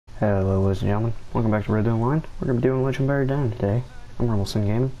Hello ladies and gentlemen, welcome back to Red Line. We're going to be doing Legendary Den today. I'm Rumbleson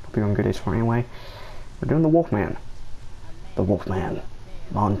Gaming, hope you're doing good days for anyway. We're doing the Wolfman. The Wolfman,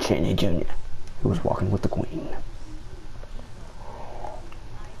 Lon Chaney Jr., who was walking with the Queen.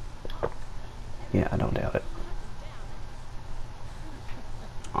 Yeah, I don't doubt it.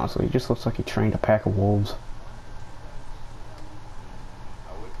 Honestly, he just looks like he trained a pack of wolves.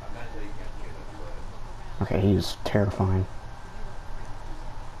 Okay, he's terrifying.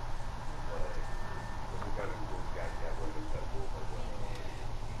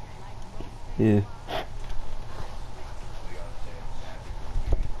 Yeah.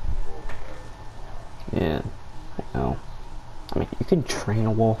 Yeah. No. I mean, you can train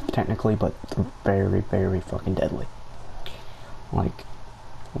a wolf, technically, but they're very, very fucking deadly. Like,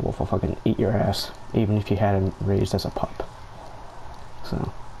 a wolf will fucking eat your ass, even if you had him raised as a pup.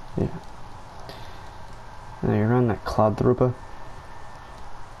 So, yeah. Now you're on that Cloud Thrupa.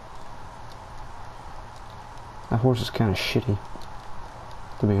 That horse is kind of shitty,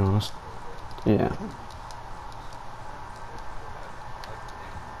 to be honest. Yeah.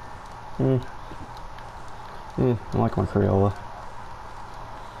 I like my Crayola.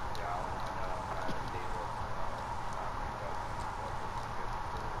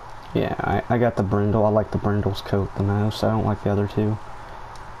 Yeah, I got the brindle. I like the brindle's coat the most. I don't like the other two.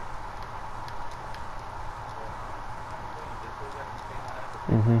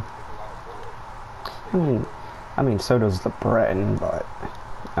 I mean, so does the Breton, but,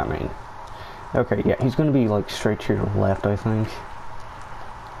 I mean, okay, yeah, he's gonna be, like, straight to your left, I think.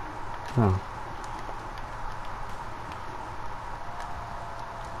 Oh.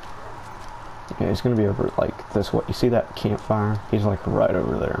 Yeah, he's gonna be over, like, this way. You see that campfire? He's, like, right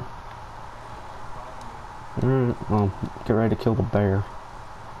over there. Alright, well, get ready to kill the bear.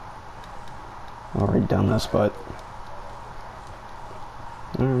 I've already done this, but...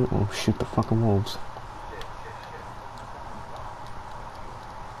 Alright, well, shoot the fucking wolves.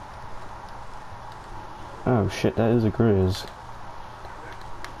 Oh shit, that is a grizz.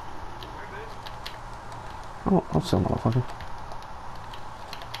 Oh, I'll sell motherfucker.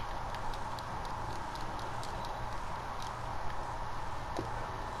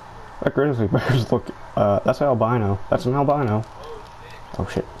 That grizzly bear's look, that's albino. That's an albino. Oh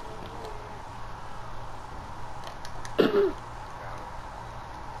shit.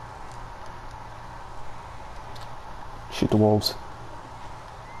 Shoot the wolves.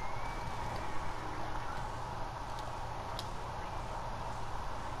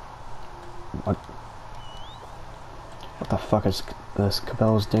 What the fuck is this?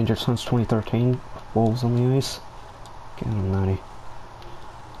 Cabela's Danger since 2013? Wolves on the ice? God almighty.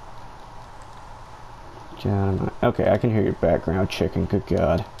 God almighty. Okay, I can hear your background chicken, good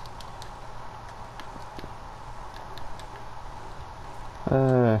god.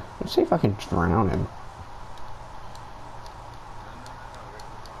 Let's see if I can drown him.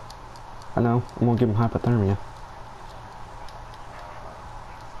 I know, I'm gonna give him hypothermia.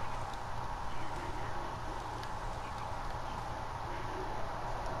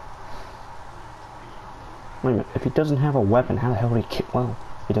 Wait a minute, if he doesn't have a weapon, how the hell would he kill? Well,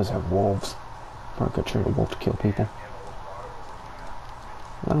 he does have wolves. Probably could train a wolf to kill people.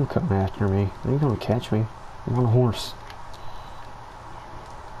 Let him come after me. Are you gonna catch me? I'm on a horse.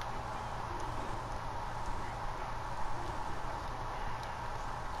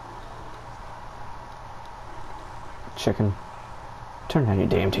 Chicken. Turn down your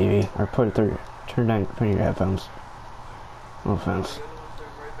damn TV. Or put it through. Put in your headphones. No offense.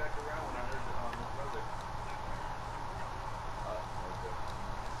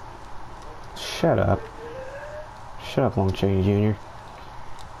 Shut up. Shut up, Lon Chaney Jr.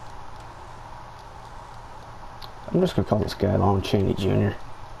 I'm just gonna call this guy Lon Chaney Jr.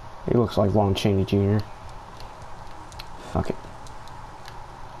 He looks like Lon Chaney Jr. Fuck it.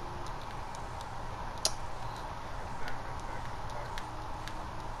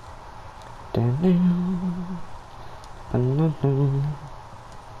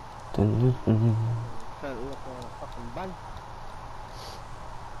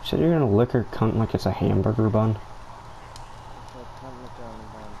 So you're gonna lick her cunt like it's a hamburger bun?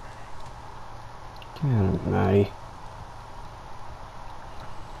 God almighty.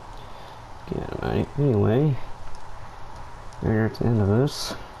 God almighty. Anyway, we're at the end of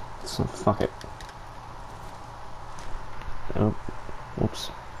this. So fuck it. Oh,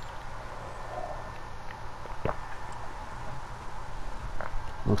 whoops.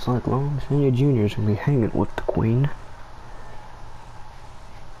 Looks like Lon Chaney Jr. is gonna be hanging with the Queen.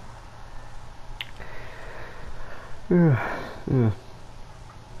 Yeah.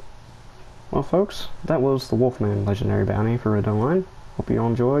 Well, folks, that was the Wolfman Legendary Bounty for Red Line. hope you all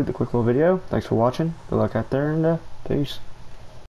enjoyed the quick little video. Thanks for watching. Good luck out there, and peace.